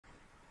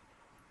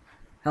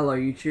Hello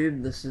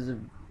YouTube, this is a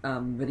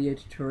video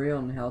tutorial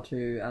on how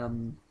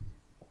to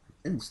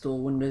install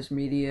Windows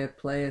Media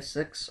Player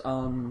 6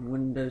 on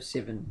Windows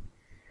 7.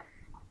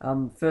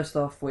 First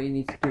off, what you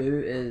need to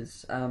do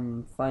is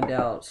find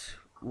out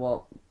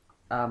what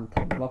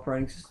type of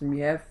operating system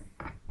you have.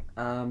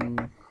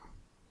 I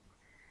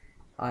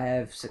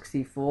have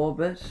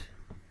 64-bit,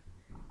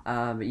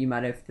 but you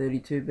might have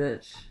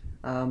 32-bit,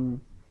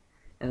 and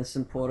it's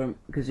important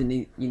because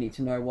you need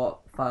to know what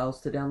files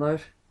to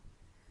download.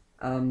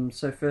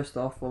 So first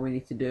off, what we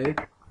need to do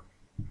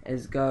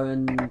is go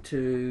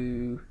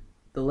into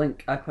the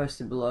link I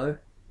posted below,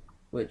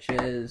 which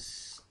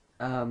is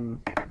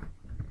one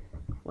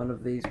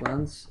of these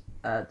ones,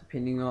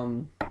 depending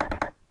on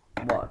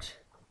what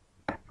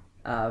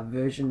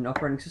version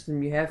operating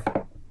system you have.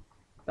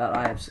 But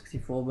I have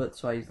 64-bit,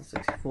 so I use the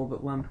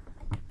 64-bit one.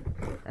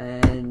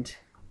 And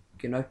you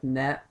can open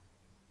that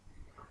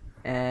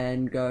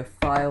and go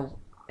File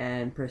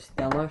and press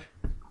Download.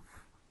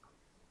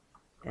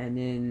 And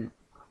then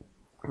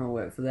I'll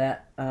wait for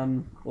that.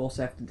 We'll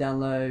also have to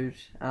download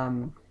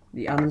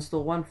the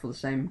uninstall one for the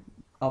same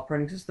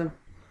operating system.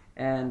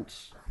 And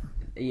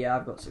yeah,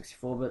 I've got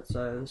 64-bit,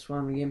 so this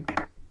one again.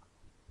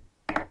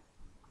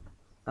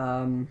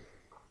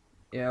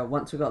 Yeah,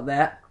 once we got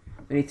that,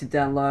 we need to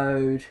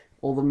download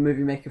all the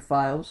Movie Maker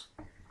files.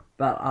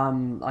 But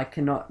I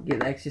cannot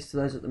get access to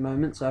those at the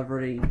moment, so I've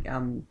already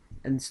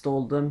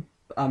installed them,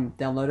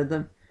 downloaded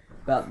them.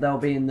 But they'll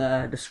be in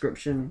the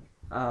description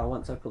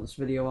once I put this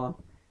video on.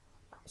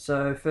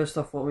 So first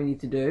off, what we need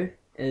to do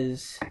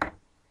is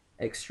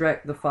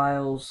extract the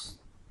files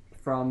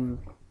from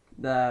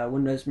the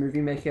Windows Movie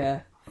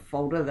Maker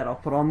folder that I'll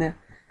put on there.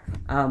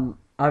 I've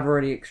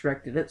already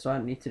extracted it, so I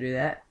don't need to do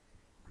that.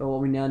 But what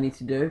we now need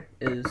to do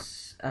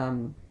is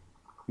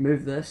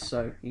move this,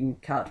 so you can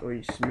cut or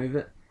you just move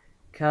it.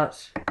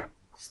 Cut,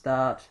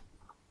 start,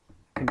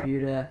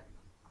 computer,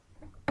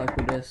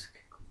 local disk.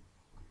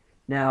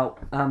 Now,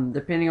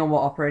 depending on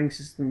what operating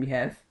system you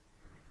have,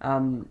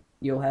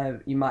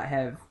 you might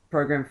have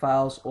program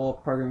files or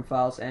program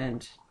files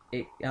and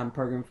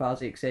program files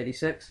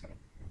x86.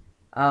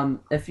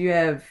 If you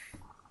have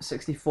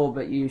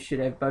 64-bit, you should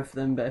have both of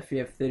them, but if you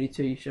have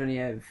 32, you should only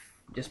have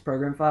just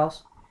program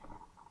files.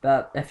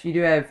 But if you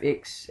do have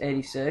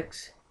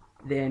x86,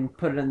 then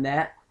put it in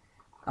that.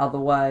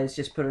 Otherwise,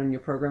 just put it in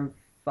your program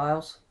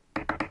files.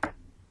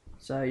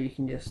 So you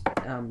can just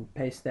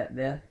paste that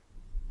there.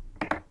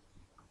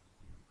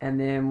 And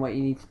then what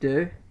you need to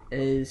do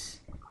is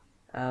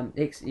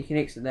you can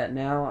exit that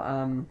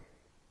now,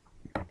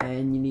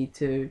 and you need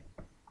to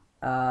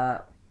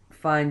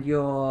find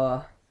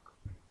your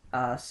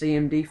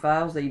CMD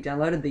files that you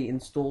downloaded, the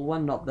install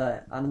one, not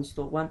the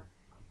uninstalled one.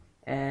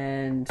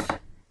 And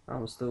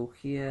I'm still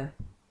here.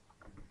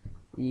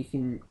 What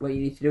you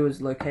need to do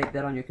is locate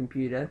that on your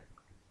computer,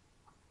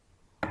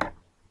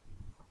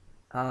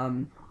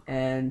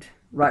 and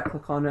right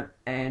click on it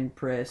and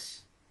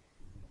press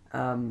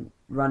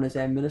run as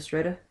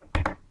administrator.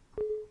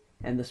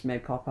 And this may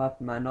pop up,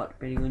 might not,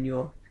 depending on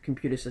your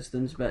computer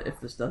systems, but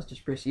if this does,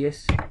 just press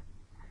yes.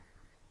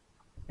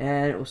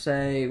 And it will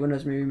say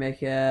Windows Movie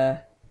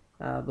Maker,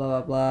 blah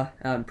blah blah,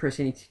 press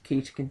any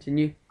key to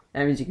continue.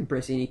 That means you can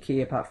press any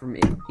key apart from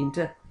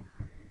enter.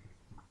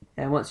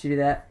 And once you do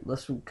that,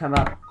 this will come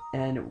up,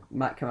 and it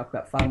might come up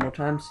about 5 more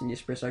times, and you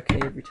just press OK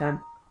every time.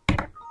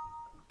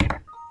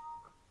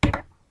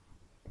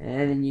 And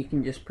then you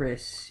can just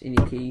press any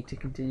key to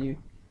continue,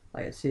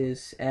 like it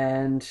says.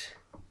 And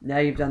now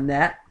you've done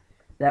that,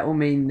 that will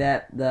mean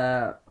that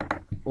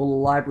all the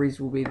libraries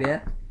will be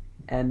there,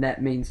 and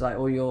that means like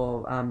all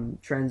your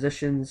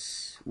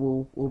transitions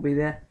will be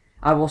there.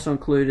 I've also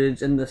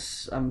included in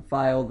this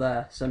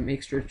file some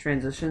extra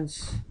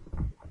transitions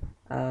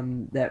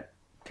that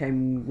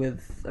came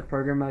with a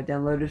program I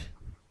downloaded.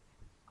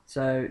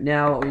 So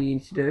now what you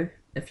need to do,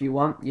 if you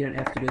want, you don't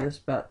have to do this,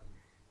 but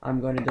I'm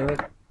going to do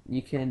it.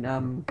 You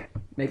can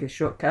make a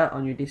shortcut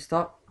on your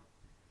desktop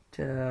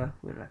to,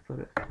 where did I put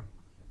it?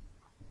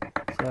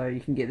 So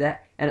you can get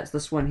that, and it's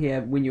this one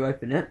here when you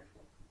open it,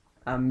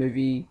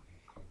 Movie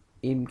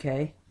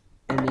MK,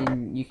 and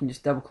then you can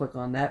just double click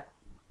on that,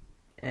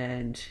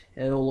 and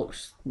it all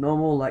looks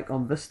normal like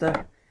on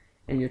Vista,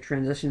 and your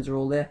transitions are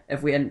all there.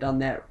 If we hadn't done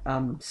that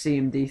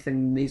CMD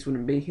thing, these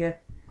wouldn't be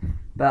here.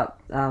 But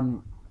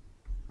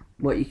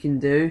what you can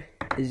do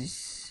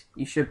is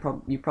you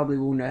probably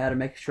will know how to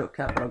make a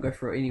shortcut, but I'll go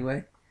through it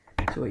anyway.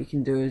 So what you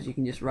can do is you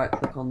can just right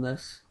click on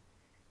this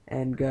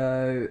and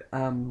go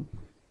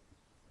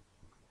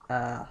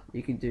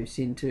you can do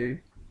send to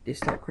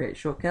desktop create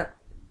shortcut,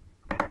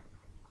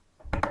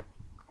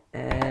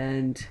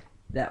 and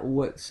that will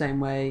work the same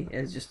way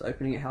as just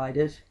opening it how I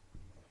did.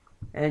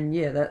 And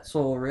yeah, that's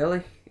all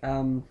really.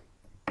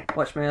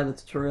 Watch my other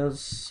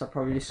tutorials. I'll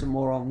probably do some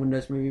more on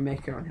Windows Movie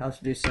Maker on how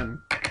to do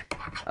some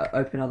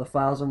open other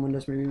files on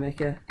Windows Movie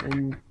Maker,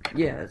 and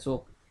yeah, that's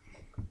all.